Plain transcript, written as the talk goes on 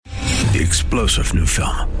the explosive new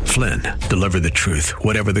film, Flynn, deliver the truth,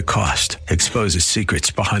 whatever the cost, exposes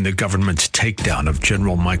secrets behind the government's takedown of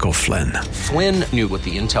General Michael Flynn. Flynn knew what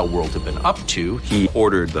the intel world had been up to. He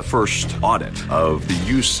ordered the first audit of the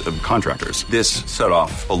use of contractors. This set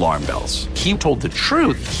off alarm bells. He told the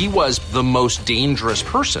truth. He was the most dangerous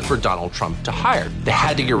person for Donald Trump to hire. They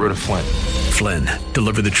had to get rid of Flynn. Flynn,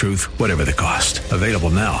 deliver the truth, whatever the cost. Available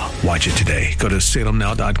now. Watch it today. Go to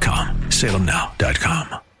salemnow.com.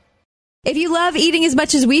 salemnow.com. If you love eating as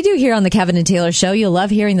much as we do here on the Kevin and Taylor Show, you'll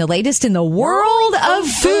love hearing the latest in the world of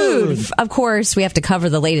food. Of course, we have to cover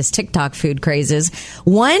the latest TikTok food crazes.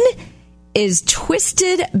 One is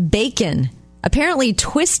twisted bacon. Apparently,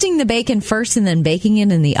 twisting the bacon first and then baking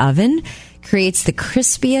it in the oven creates the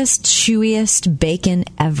crispiest, chewiest bacon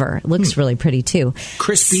ever. It looks really pretty, too.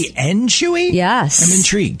 Crispy and chewy? Yes. I'm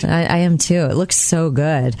intrigued. I am, too. It looks so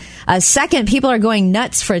good. Second, people are going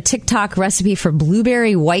nuts for a TikTok recipe for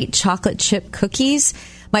blueberry white chocolate chip cookies.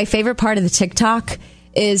 My favorite part of the TikTok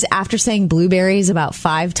is after saying blueberries about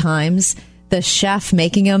 5 times, the chef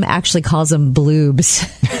making them actually calls them bloobs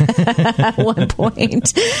at one point.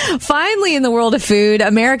 Finally, in the world of food,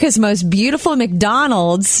 America's most beautiful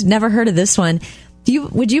McDonald's. Never heard of this one.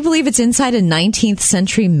 Would you believe it's inside a 19th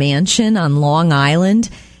century mansion on Long Island?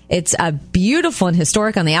 It's beautiful and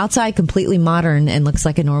historic on the outside, completely modern, and looks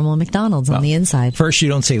like a normal McDonald's on the inside. First, you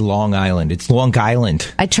don't say Long Island. It's Long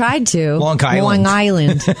Island. I tried to. Long Island. Long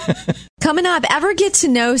Island. Coming up, ever get to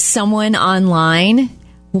know someone online?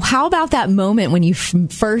 Well, how about that moment when you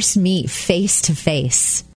first meet face to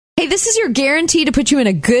face? Hey, this is your guarantee to put you in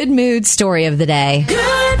a good mood story of the day.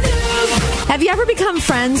 Have you ever become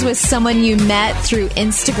friends with someone you met through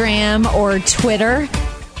Instagram or Twitter?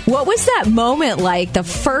 What was that moment like the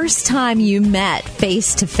first time you met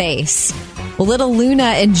face to face? Well, little Luna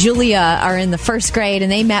and Julia are in the first grade,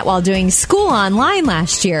 and they met while doing school online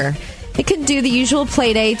last year. They couldn't do the usual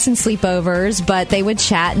play dates and sleepovers, but they would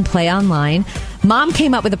chat and play online. Mom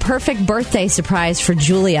came up with a perfect birthday surprise for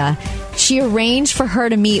Julia. She arranged for her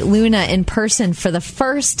to meet Luna in person for the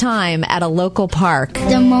first time at a local park.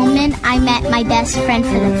 The moment I met my best friend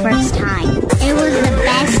for the first time, it was the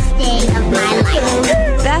best day of my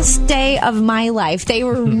life. Best day of my life. They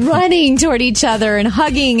were running toward each other and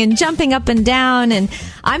hugging and jumping up and down. And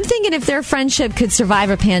I'm thinking if their friendship could survive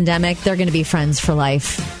a pandemic, they're going to be friends for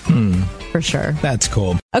life. For sure. That's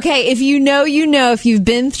cool. Okay, if you know, if you've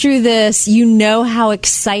been through this, you know how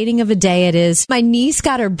exciting of a day it is. My niece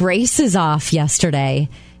got her braces off yesterday.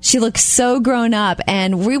 She looks so grown up,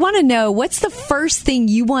 and we want to know, what's the first thing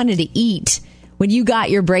you wanted to eat when you got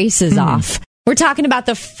your braces off? We're talking about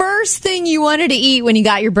the first thing you wanted to eat when you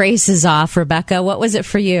got your braces off. Rebecca, what was it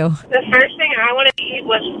for you? The first thing I wanted to eat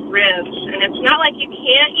was ribs. And it's not like you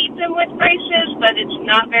can't eat them with braces, but it's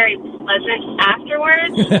not very pleasant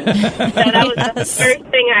afterwards. So that was the first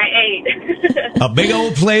thing I ate. A big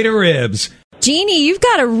old plate of ribs. Jeannie, you've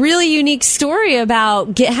got a really unique story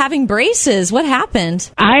about having braces. What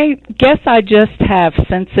happened? I guess I just have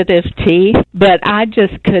sensitive teeth, but I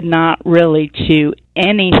just could not really chew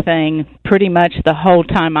anything pretty much the whole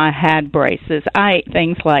time I had braces. I ate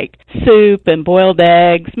things like soup and boiled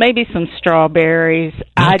eggs, maybe some strawberries.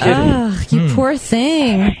 You poor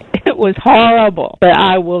thing. It was horrible, but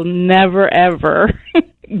I will never, ever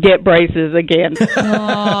get braces again.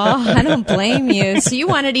 Oh, I don't blame you. So you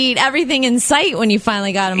wanted to eat everything in sight when you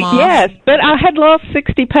finally got them off. Yes, but I had lost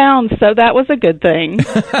 60 pounds, so that was a good thing.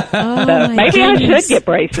 Maybe I should get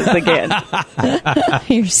braces again.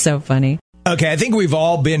 You're so funny. Okay, I think we've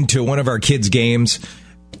all been to one of our kids' games,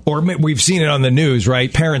 or we've seen it on the news,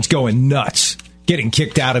 right? Parents going nuts, getting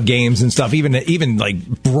kicked out of games and stuff, even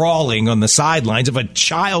like brawling on the sidelines of a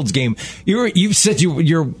child's game. You said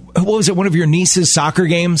you're what was it? One of your niece's soccer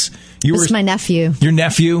games? It was my nephew. Your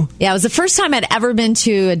nephew? Yeah, it was the first time I'd ever been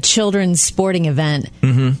to a children's sporting event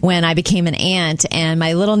when I became an aunt, and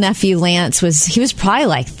my little nephew Lance was probably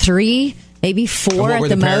like 3. Maybe 4 at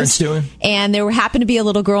the most. Doing? And there happened to be a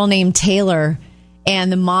little girl named Taylor,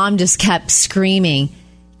 and the mom just kept screaming,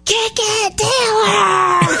 "Kick it,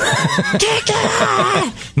 Taylor! Kick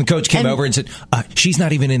it!" And the coach came over and said, she's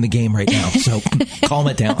not even in the game right now, so calm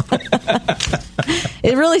it down.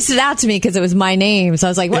 It really stood out to me because it was my name. So I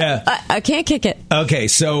was like, what? Yeah. I can't kick it. Okay,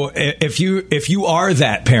 so if you are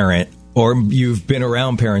that parent, or you've been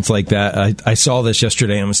around parents like that, I saw this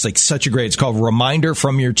yesterday, and it was like it's called Reminder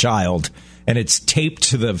from Your Child. And it's taped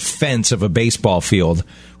to the fence of a baseball field.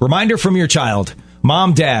 Reminder from your child.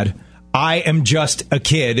 Mom, Dad, I am just a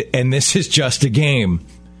kid, and this is just a game.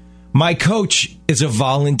 My coach is a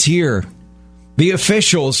volunteer. The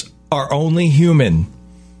officials are only human.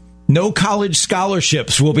 No college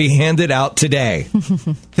scholarships will be handed out today.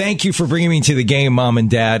 Thank you for bringing me to the game, Mom and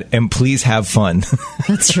Dad, and please have fun.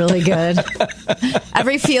 That's really good.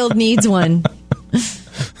 Every field needs one.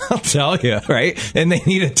 I'll tell you, right? And they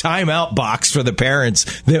need a timeout box for the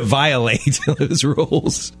parents that violate those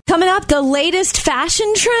rules. Coming up, the latest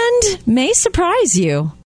fashion trend may surprise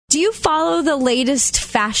you. Do you follow the latest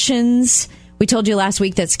fashions? We told you last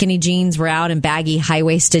week that skinny jeans were out and baggy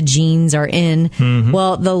high-waisted jeans are in. Mm-hmm.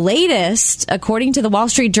 Well, the latest, according to the Wall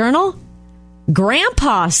Street Journal,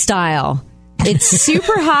 grandpa style. It's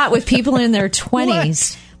super hot with people in their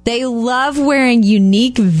 20s. What? They love wearing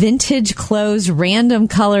unique vintage clothes, random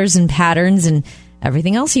colors and patterns, and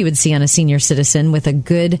everything else you would see on a senior citizen with a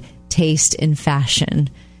good taste in fashion.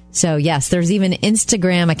 So, yes, there's even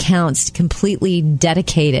Instagram accounts completely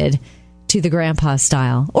dedicated to the grandpa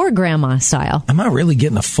style or grandma style. I'm not really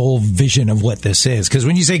getting the full vision of what this is, because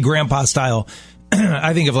when you say grandpa style,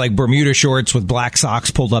 I think of like Bermuda shorts with black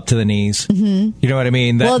socks pulled up to the knees. Mm-hmm. You know what I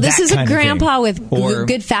mean? This is a grandpa with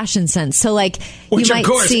good fashion sense. So, like, which you might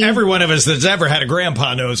of course, see, every one of us that's ever had a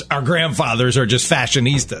grandpa knows our grandfathers are just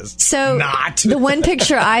fashionistas. So, the one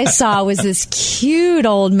picture I saw was this cute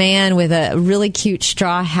old man with a really cute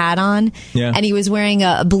straw hat on, and he was wearing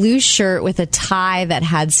a blue shirt with a tie that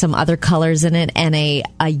had some other colors in it, and a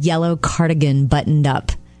yellow cardigan buttoned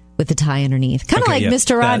up with the tie underneath. Kind of like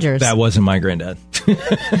Mr. Rogers. That wasn't my granddad.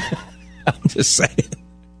 I'm just saying.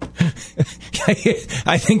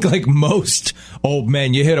 I think like most old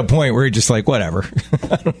men, you hit a point where you're just like, whatever.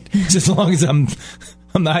 Just as long as I'm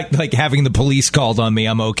not like having the police called on me,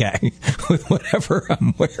 I'm okay with whatever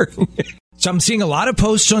I'm wearing. So I'm seeing a lot of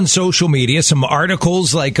posts on social media, some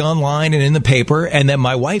articles like online and in the paper, and then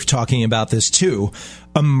my wife talking about this too,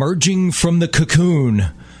 emerging from the cocoon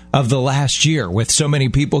of the last year with so many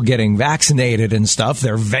people getting vaccinated and stuff.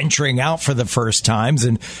 They're venturing out for the first times,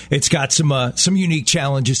 and it's got some unique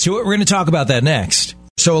challenges to it. We're going to talk about that next.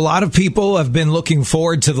 So a lot of people have been looking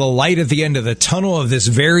forward to the light at the end of the tunnel of this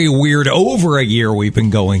very weird over a year we've been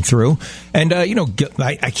going through. And,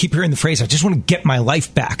 I keep hearing the phrase, I just want to get my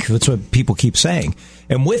life back. That's what people keep saying.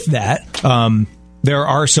 And with that, there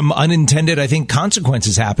are some unintended, I think,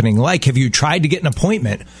 consequences happening. Like, have you tried to get an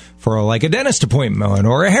appointment for like a dentist appointment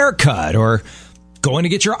or a haircut or going to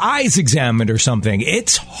get your eyes examined or something?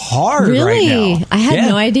 It's hard right now. I had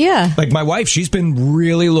no idea. Like my wife, she's been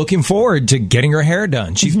really looking forward to getting her hair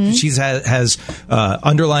done. She's has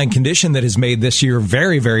underlying condition that has made this year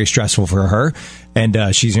very, very stressful for her.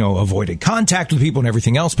 And she's, avoided contact with people and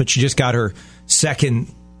everything else, but she just got her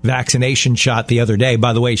second vaccination shot the other day.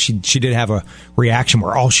 By the way, she did have a reaction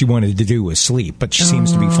where all she wanted to do was sleep, but she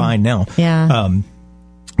seems to be fine now. Yeah.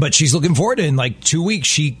 But she's looking forward to it in like 2 weeks.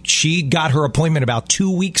 She got her appointment about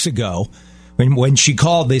 2 weeks ago. When she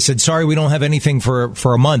called, they said, sorry, we don't have anything for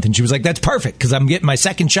a month. And she was like, that's perfect because I'm getting my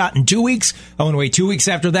second shot in 2 weeks. I want to wait 2 weeks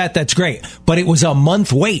after that. That's great. But it was a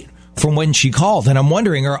month wait from when she called. And I'm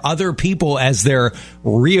wondering, are other people, as they're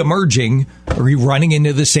reemerging, are you running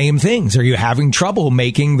into the same things? Are you having trouble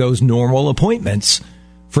making those normal appointments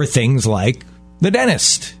for things like the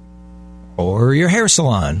dentist or your hair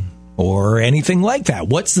salon or anything like that?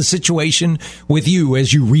 What's the situation with you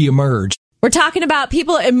as you reemerge? We're talking about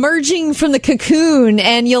people emerging from the cocoon.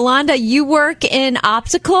 And Yolanda, you work in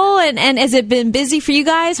optical, and has it been busy for you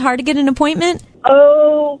guys? Hard to get an appointment?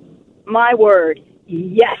 Oh, my word.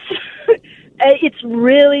 Yes. It's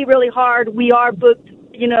really, really hard. We are booked,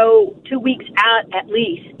 2 weeks out at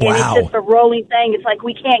least. Wow. And it's just a rolling thing. It's like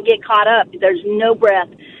we can't get caught up. There's no breath,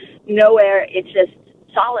 no air. It's just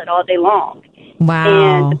solid all day long.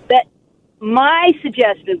 Wow. But my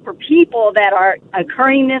suggestion for people that are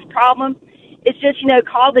incurring this problem is just,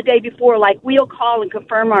 call the day before. Like, we'll call and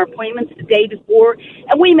confirm our appointments the day before,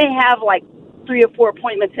 and we may have like 3 or 4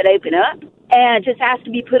 appointments that open up, and it just has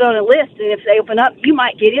to be put on a list. And if they open up, you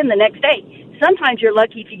might get in the next day. Sometimes you're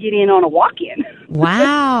lucky if you get in on a walk-in.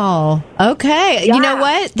 Wow. Okay. Yeah. You know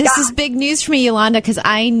what? This is big news for me, Yolanda, because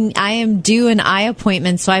I am due an eye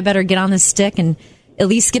appointment, so I better get on the stick and at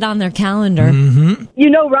least get on their calendar. Mm-hmm.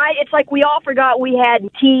 Right? It's like we all forgot we had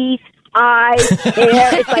teeth, eyes,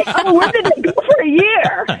 hair. It's like, where did they go for a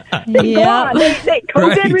year? They're gone.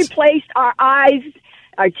 COVID replaced our eyes,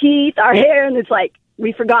 our teeth, our hair, and it's like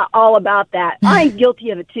we forgot all about that. I'm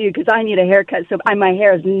guilty of it, too, because I need a haircut, so my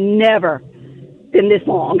hair has never been this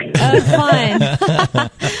long. Fun.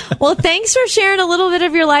 Well, thanks for sharing a little bit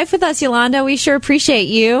of your life with us, Yolanda. We sure appreciate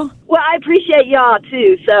you. Well, I appreciate y'all,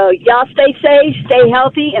 too. So y'all stay safe, stay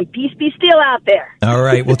healthy, and peace be still out there. All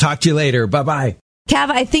right. We'll talk to you later. Bye-bye. Cav,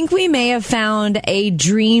 I think we may have found a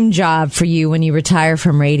dream job for you when you retire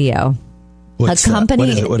from radio. What's a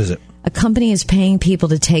company. What is it? A company is paying people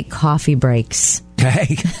to take coffee breaks.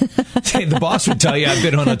 Hey, the boss would tell you I've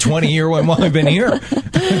been on a 20-year one while I've been here. Now,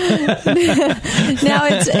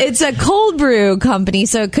 it's a cold brew company,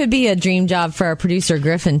 so it could be a dream job for our producer,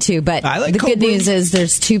 Griffin, too. But the good news is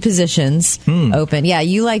there's 2 positions open. Yeah,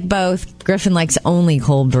 you like both. Griffin likes only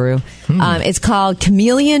cold brew. It's called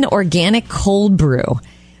Chameleon Organic Cold Brew.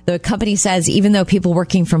 The company says even though people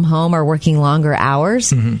working from home are working longer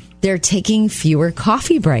hours, they're taking fewer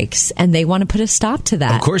coffee breaks, and they want to put a stop to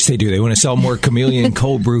that. Of course they do. They want to sell more Chameleon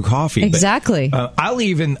cold brew coffee. Exactly. But, I'll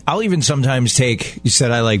even sometimes take. You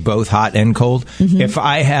said I like both hot and cold. If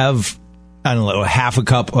I have, I don't know, half a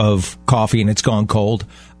cup of coffee and it's gone cold,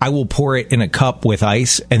 I will pour it in a cup with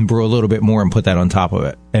ice and brew a little bit more and put that on top of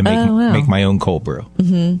it and make my own cold brew.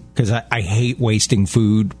 Because I hate wasting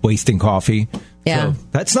food, wasting coffee. Yeah.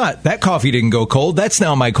 So that coffee didn't go cold. That's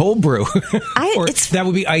now my cold brew. That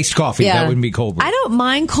would be iced coffee. Yeah. That wouldn't be cold brew. I don't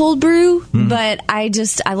mind cold brew, but I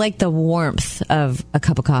like the warmth of a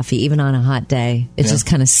cup of coffee, even on a hot day. It's just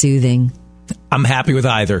kind of soothing. I'm happy with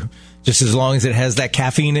either. Just as long as it has that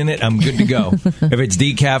caffeine in it, I'm good to go. If it's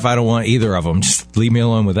decaf, I don't want either of them. Just leave me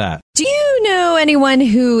alone with that. Do you know anyone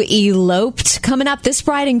who eloped? Coming up, this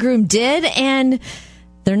bride and groom did, and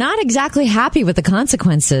they're not exactly happy with the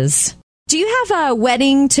consequences. Do you have a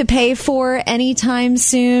wedding to pay for anytime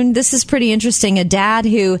soon? This is pretty interesting. A dad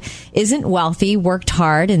who isn't wealthy worked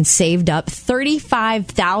hard and saved up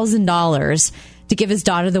 $35,000 to give his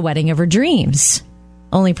daughter the wedding of her dreams.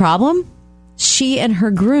 Only problem? She and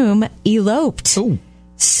her groom eloped. Ooh.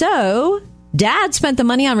 So, dad spent the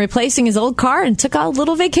money on replacing his old car and took a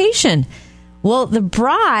little vacation. Well, the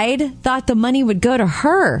bride thought the money would go to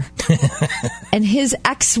her. And his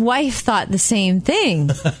ex-wife thought the same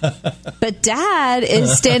thing. But dad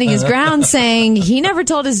is standing his ground saying he never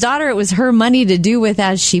told his daughter it was her money to do with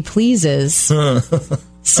as she pleases. So,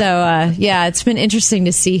 it's been interesting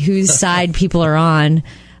to see whose side people are on.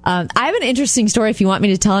 I have an interesting story if you want me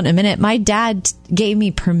to tell it in a minute. My dad gave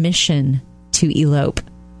me permission to elope.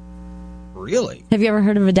 Really? Have you ever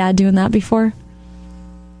heard of a dad doing that before?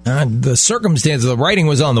 The circumstances, the writing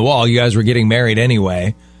was on the wall. You guys were getting married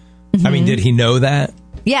anyway. I mean, did he know that?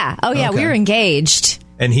 Yeah. Oh, yeah. Okay. We were engaged.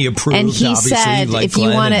 And he approved, and he obviously, said, like if you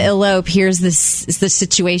want to elope, here's the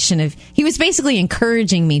situation. He was basically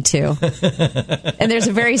encouraging me to. And there's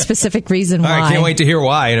a very specific reason why. I can't wait to hear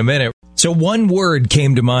why in a minute. So one word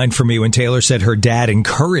came to mind for me when Taylor said her dad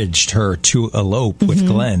encouraged her to elope with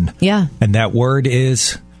Glenn. Yeah. And that word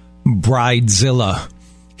is bridezilla.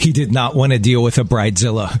 He did not want to deal with a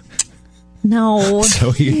bridezilla. No,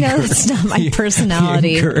 that's not my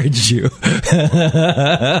personality. He encouraged you. No,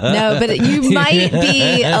 but you might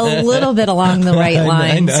be a little bit along the right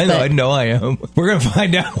lines. I know I am. We're going to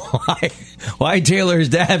find out why Taylor's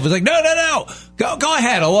dad was like, no, go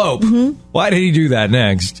ahead, elope. Why did he do that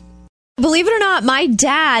next? Believe it or not, my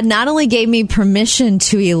dad not only gave me permission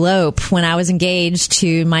to elope when I was engaged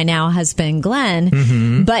to my now husband,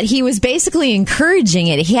 Glenn, but he was basically encouraging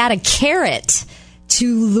it. He had a carrot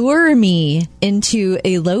to lure me into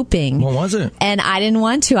eloping. What was it? And I didn't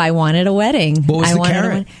want to. I wanted a wedding. What was the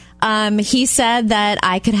carrot? He said that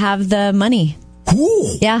I could have the money.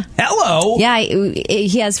 Cool. Yeah. Hello. Yeah.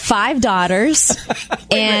 He has 5 daughters.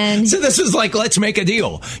 And so this is like, let's make a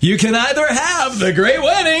deal. You can either have the great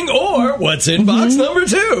wedding or what's in box number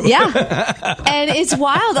 2. Yeah. And it's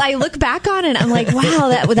wild. I look back on it. I'm like, wow,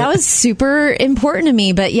 that was super important to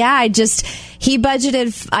me. But yeah, he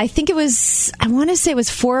budgeted, I think it was, I want to say it was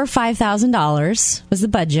 $4,000 or $5,000 was the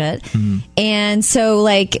budget. And so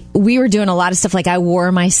like we were doing a lot of stuff. Like I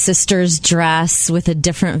wore my sister's dress with a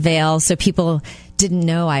different veil. So people didn't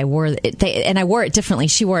know I wore it. And I wore it differently.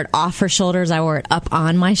 She wore it off her shoulders. I wore it up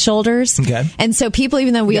on my shoulders. Okay. And so people,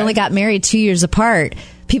 even though we only got married 2 years apart,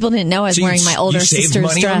 people didn't know I was wearing my older sister's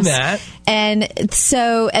money dress. On that.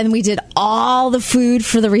 And we did all the food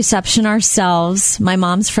for the reception ourselves. My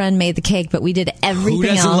mom's friend made the cake, but we did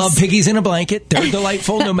everything else. Who doesn't love piggies in a blanket? They're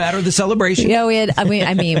delightful no matter the celebration. Yeah,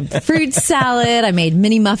 I made fruit salad. I made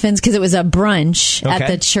mini muffins because it was a brunch at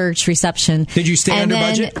the church reception. Did you stay under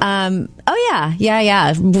budget? Oh,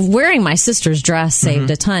 yeah. Wearing my sister's dress saved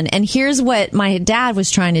a ton. And here's what my dad was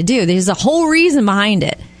trying to do. There's a whole reason behind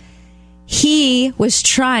it. He was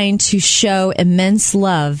trying to show immense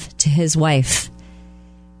love to his wife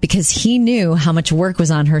because he knew how much work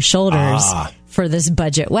was on her shoulders for this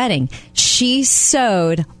budget wedding. She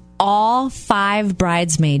sewed all 5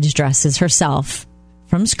 bridesmaids' dresses herself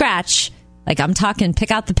from scratch Like, I'm talking pick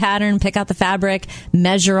out the pattern, pick out the fabric,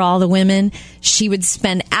 measure all the women. She would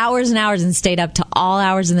spend hours and hours and stayed up to all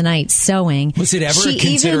hours of the night sewing. Was it ever a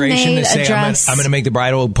consideration to say, I'm going to make the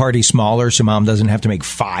bridal party smaller so mom doesn't have to make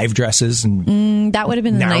 5 dresses? And that would have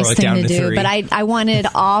been the nice thing to do. 3. But I wanted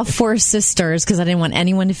all 4 sisters because I didn't want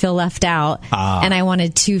anyone to feel left out. And I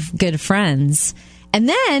wanted 2 good friends. And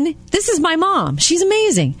then, this is my mom. She's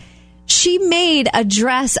amazing. She made a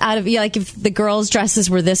dress out of, like, if the girls' dresses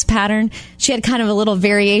were this pattern, she had kind of a little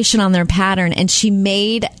variation on their pattern, and she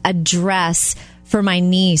made a dress for my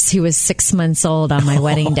niece who was 6 months old on my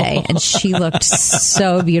wedding day, and she looked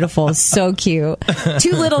so beautiful, so cute.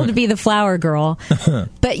 Too little to be the flower girl.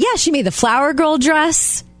 But yeah, she made the flower girl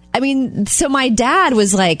dress. I mean, so my dad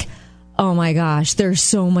was like, oh my gosh, there's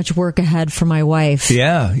so much work ahead for my wife.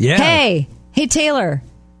 Yeah. Hey, Taylor,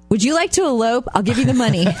 would you like to elope? I'll give you the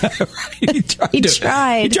money. He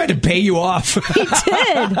tried. He tried to pay you off. He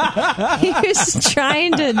did. He was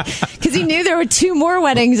trying to, because he knew there were 2 more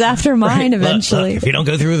weddings after mine eventually. Look, if you don't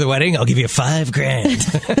go through the wedding, I'll give you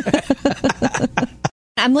 $5,000.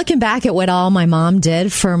 I'm looking back at what all my mom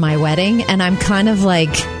did for my wedding, and I'm kind of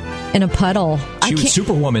like in a puddle. She was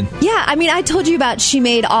Superwoman. Yeah, I mean, I told you about, she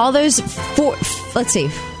made all those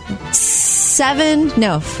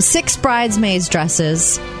 6 bridesmaids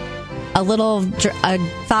dresses, a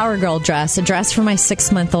flower girl dress, a dress for my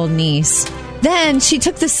 6-month-old niece. Then she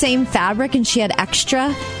took the same fabric and she had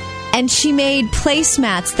extra, and she made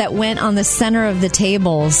placemats that went on the center of the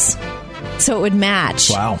tables so it would match.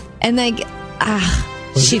 Wow. And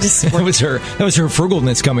she just that was her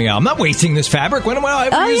frugalness coming out. I'm not wasting this fabric. When am I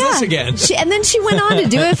ever use this again? And then she went on to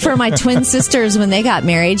do it for my twin sisters when they got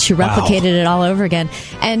married. She replicated it all over again.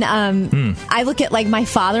 And I look at, like, my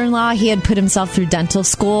father-in-law. He had put himself through dental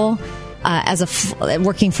school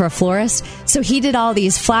working for a florist. So he did all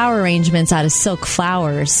these flower arrangements out of silk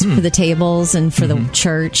flowers for the tables and for the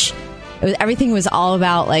church. Everything was all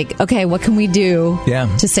about, like, okay, what can we do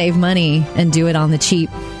to save money and do it on the cheap?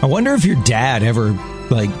 I wonder if your dad ever,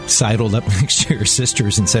 like, sidled up next to your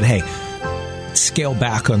sisters and said, hey, scale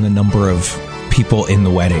back on the number of people in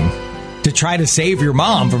the wedding to try to save your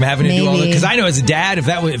mom from having to do all that. Because I know as a dad, if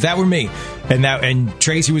that were me and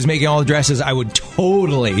Tracy was making all the dresses, I would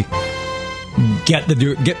totally get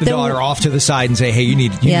the daughter off to the side and say, hey, you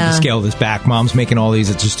need to scale this back. Mom's making all these.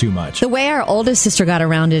 It's just too much. The way our oldest sister got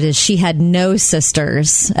around it is she had no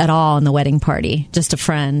sisters at all in the wedding party, just a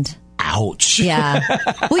friend. Ouch. Yeah.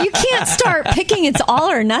 Well, you can't start picking. It's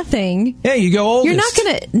all or nothing. Yeah, you go oldest. You're not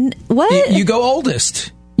going to... What? You go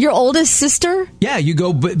oldest. Your oldest sister? Yeah, you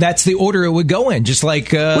go, but that's the order it would go in. Just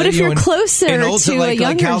like what if you're closer to a younger sister?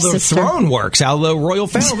 Like how the throne works, how the royal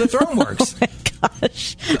family, the throne works. Oh my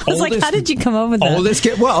gosh! I was like, how did you come up with that? Oldest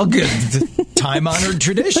kid, well, good time-honored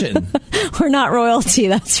tradition. We're not royalty,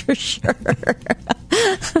 that's for sure.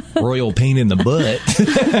 Royal pain in the butt.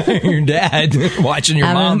 Your dad watching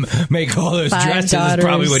your mom make all those dresses is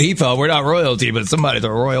probably what he thought. We're not royalty, but somebody's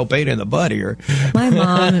a royal pain in the butt here. My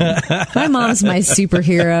mom's my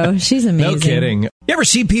superhero. She's amazing. No kidding. You ever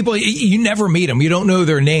see people, you never meet them, you don't know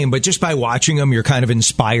their name, but just by watching them, you're kind of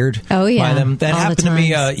inspired by them. That happened to me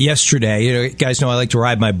yesterday. You guys know I like to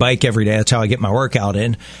ride my bike every day. That's how I get my workout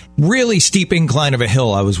in. Really steep incline of a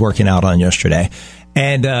hill I was working out on yesterday.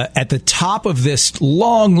 And at the top of this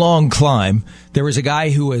long, long climb, there was a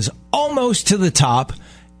guy who was almost to the top,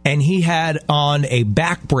 and he had on a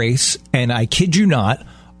back brace, and I kid you not,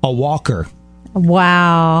 a walker.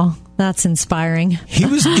 Wow. That's inspiring.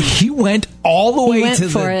 He went all the way to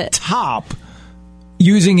the top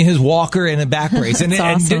using his walker and a back brace. And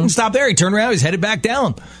didn't stop there. He turned around. He was headed back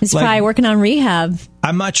down. He's probably working on rehab.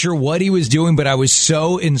 I'm not sure what he was doing, but I was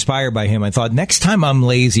so inspired by him. I thought, next time I'm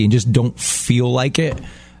lazy and just don't feel like it,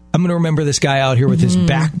 I'm going to remember this guy out here with his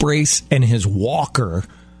back brace and his walker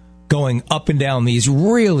going up and down these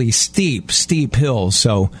really steep hills.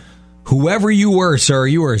 So whoever you were, sir,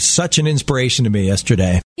 you were such an inspiration to me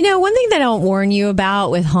yesterday. You know, one thing they don't warn you about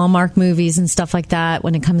with Hallmark movies and stuff like that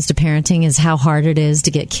when it comes to parenting is how hard it is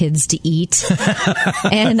to get kids to eat.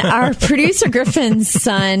 And our producer Griffin's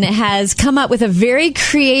son has come up with a very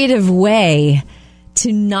creative way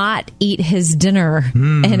to not eat his dinner.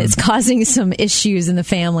 And it's causing some issues in the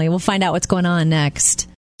family. We'll find out what's going on next.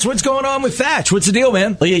 So what's going on with Thatch? What's the deal,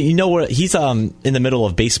 man? Well, yeah, you know what? He's in the middle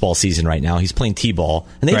of baseball season right now. He's playing t-ball,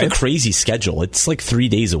 and they have a crazy schedule. It's like 3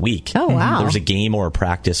 days a week. Oh, wow. There's a game or a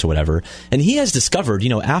practice or whatever. And he has discovered,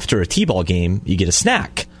 after a t-ball game, you get a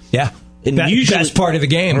snack. Yeah. And usually, that's part of the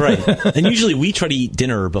game. Right. And usually we try to eat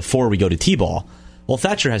dinner before we go to t-ball. Well,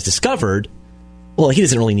 Thatcher has discovered well, he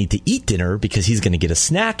doesn't really need to eat dinner because he's going to get a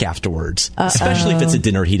snack afterwards, especially if it's a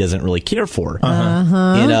dinner he doesn't really care for.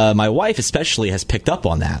 And my wife especially has picked up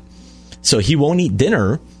on that. So he won't eat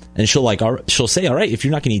dinner, and she'll say, all right, if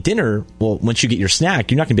you're not going to eat dinner, well, once you get your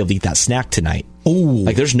snack, you're not going to be able to eat that snack tonight. Ooh.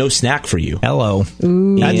 Like, there's no snack for you. Hello.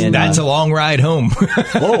 That's a long ride home.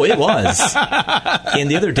 Oh, it was.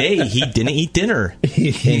 And the other day, he didn't eat dinner. And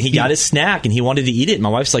he got his snack, and he wanted to eat it. And my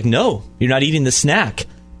wife's like, no, you're not eating the snack.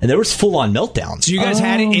 And there was full-on meltdowns. So you guys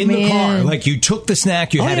had it in the car. Like, you took the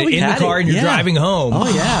snack, you had it in the car, and you're driving home.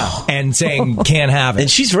 Oh, yeah. And saying, can't have it. And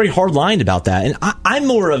she's very hard-lined about that. And I'm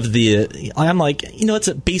more of I'm like, it's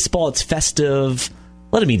a baseball, it's festive.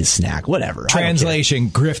 Let him eat a snack, whatever. Translation,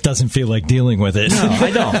 Griff doesn't feel like dealing with it. No, I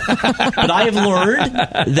don't. But I have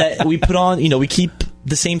learned that we put on, we keep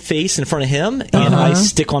the same face in front of him, and I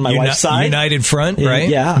stick on my wife's side. United front, right?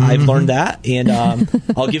 Yeah, I've learned that. And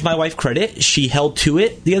I'll give my wife credit. She held to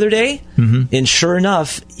it the other day. And sure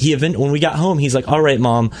enough, when we got home, he's like, all right,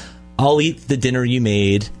 Mom, I'll eat the dinner you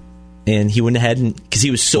made. And he went ahead because he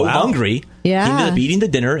was so hungry. Yeah. He ended up eating the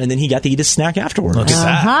dinner, and then he got to eat his snack afterwards. Look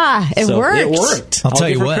at that. It worked. It worked. I'll tell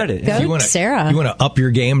you what. Credit. Sarah. You want to up your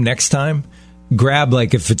game next time? Grab,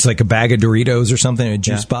 if it's like a bag of Doritos or something in a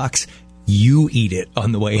juice box, you eat it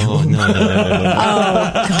on the way home. No. Oh,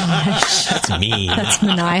 gosh. That's mean. That's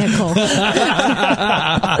maniacal.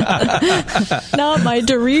 Not my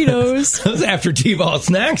Doritos. Those after T-ball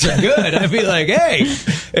snacks are good. I'd be like, hey,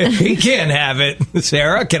 he can't have it.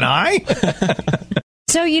 Sarah, can I?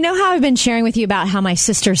 So you know how I've been sharing with you about how my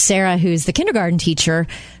sister Sarah, who's the kindergarten teacher,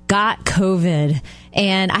 got COVID.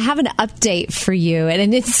 And I have an update for you.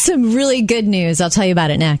 And it's some really good news. I'll tell you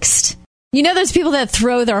about it next. You know those people that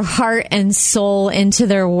throw their heart and soul into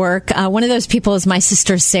their work? One of those people is my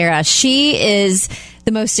sister Sarah. She is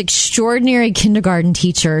the most extraordinary kindergarten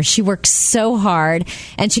teacher. She works so hard,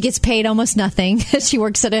 and she gets paid almost nothing. She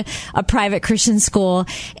works at a private Christian school,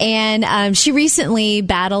 and she recently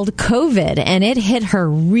battled COVID, and it hit her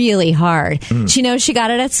really hard. She knows she got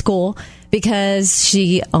it at school because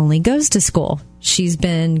she only goes to school. She's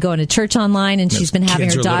been going to church online, and she's been having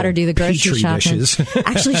her daughter do the grocery shopping.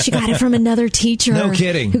 Actually, she got it from another teacher. No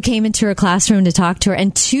kidding. Who came into her classroom to talk to her,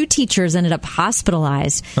 and 2 teachers ended up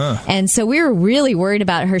hospitalized. And so we were really worried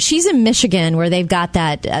about her. She's in Michigan, where they've got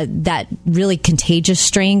that really contagious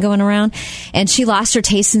strain going around, and she lost her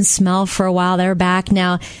taste and smell for a while. They're back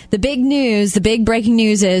now. The big breaking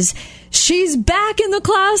news is she's back in the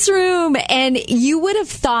classroom, and you would have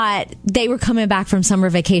thought they were coming back from summer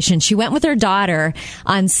vacation. She went with her daughter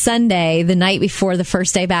on Sunday, the night before the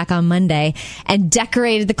first day back on Monday, and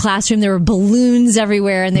decorated the classroom. There were balloons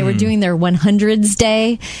everywhere, and they were doing their 100s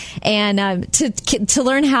day. And to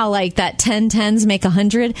learn how that 10 tens make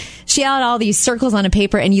 100, she had all these circles on a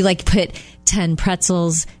paper, and you put 10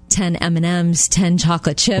 pretzels, 10 M&Ms, 10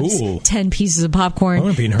 chocolate chips, 10 pieces of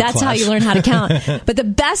popcorn. That's how you learn how to count. But the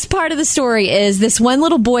best part of the story is this one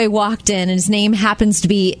little boy walked in, and his name happens to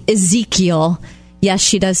be Ezekiel. Yes,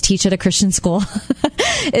 she does teach at a Christian school.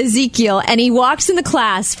 Ezekiel. And he walks in the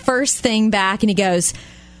class, first thing back, and he goes,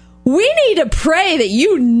 "We need to pray that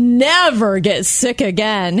you never get sick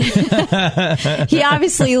again." He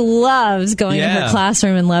obviously loves going to her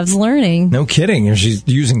classroom and loves learning. No kidding. She's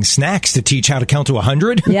using snacks to teach how to count to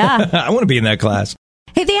 100? Yeah. I want to be in that class.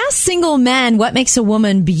 Hey, they asked single men what makes a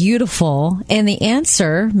woman beautiful, and the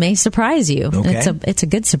answer may surprise you. Okay. It's a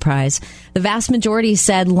good surprise. The vast majority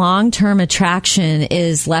said long-term attraction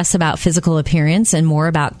is less about physical appearance and more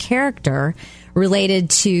about character, related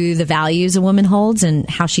to the values a woman holds and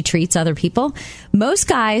how she treats other people. Most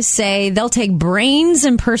guys say they'll take brains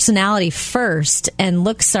and personality first, and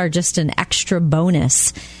looks are just an extra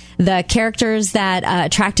bonus. The characters that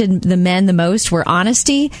attracted the men the most were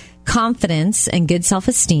honesty, confidence, and good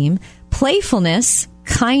self-esteem, playfulness,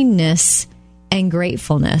 kindness, and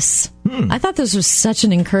gratefulness. I thought this was such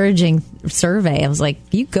an encouraging survey. I was like,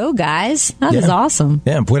 you go, guys. That is awesome.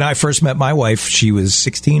 Yeah. When I first met my wife, she was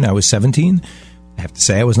 16. I was 17. I have to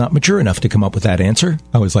say, I was not mature enough to come up with that answer.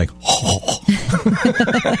 I was like,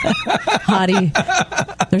 hottie.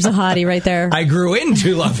 There's a hottie right there. I grew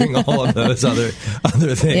into loving all of those other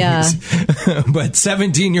things. Yeah. But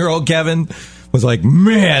 17-year-old Kevin was like,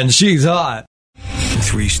 man, she's hot.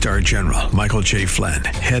 3-star General Michael J. Flynn,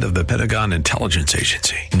 head of the Pentagon Intelligence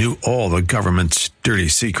Agency, knew all the government's dirty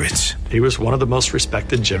secrets. He was one of the most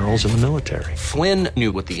respected generals in the military. Flynn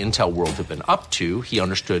knew what the intel world had been up to. He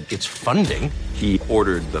understood its funding. He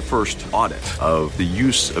ordered the first audit of the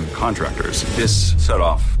use of contractors. This set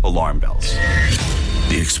off alarm bells.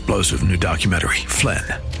 The explosive new documentary, Flynn,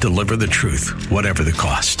 deliver the truth, whatever the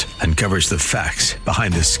cost, uncovers the facts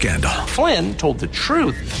behind this scandal. Flynn told the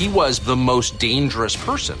truth. He was the most dangerous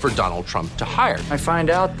person for Donald Trump to hire. I find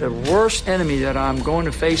out the worst enemy that I'm going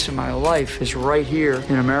to face in my life is right here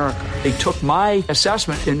in America. They took my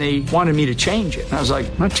assessment and they wanted me to change it. And I was like,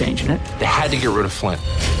 I'm not changing it. They had to get rid of Flynn.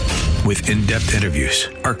 With in-depth interviews,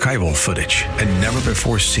 archival footage, and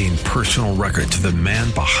never-before-seen personal records of the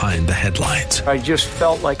man behind the headlines. I just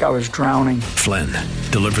felt like I was drowning. Flynn,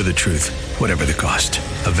 deliver the truth, whatever the cost.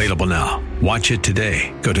 Available now. Watch it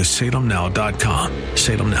today. Go to salemnow.com.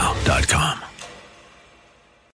 salemnow.com.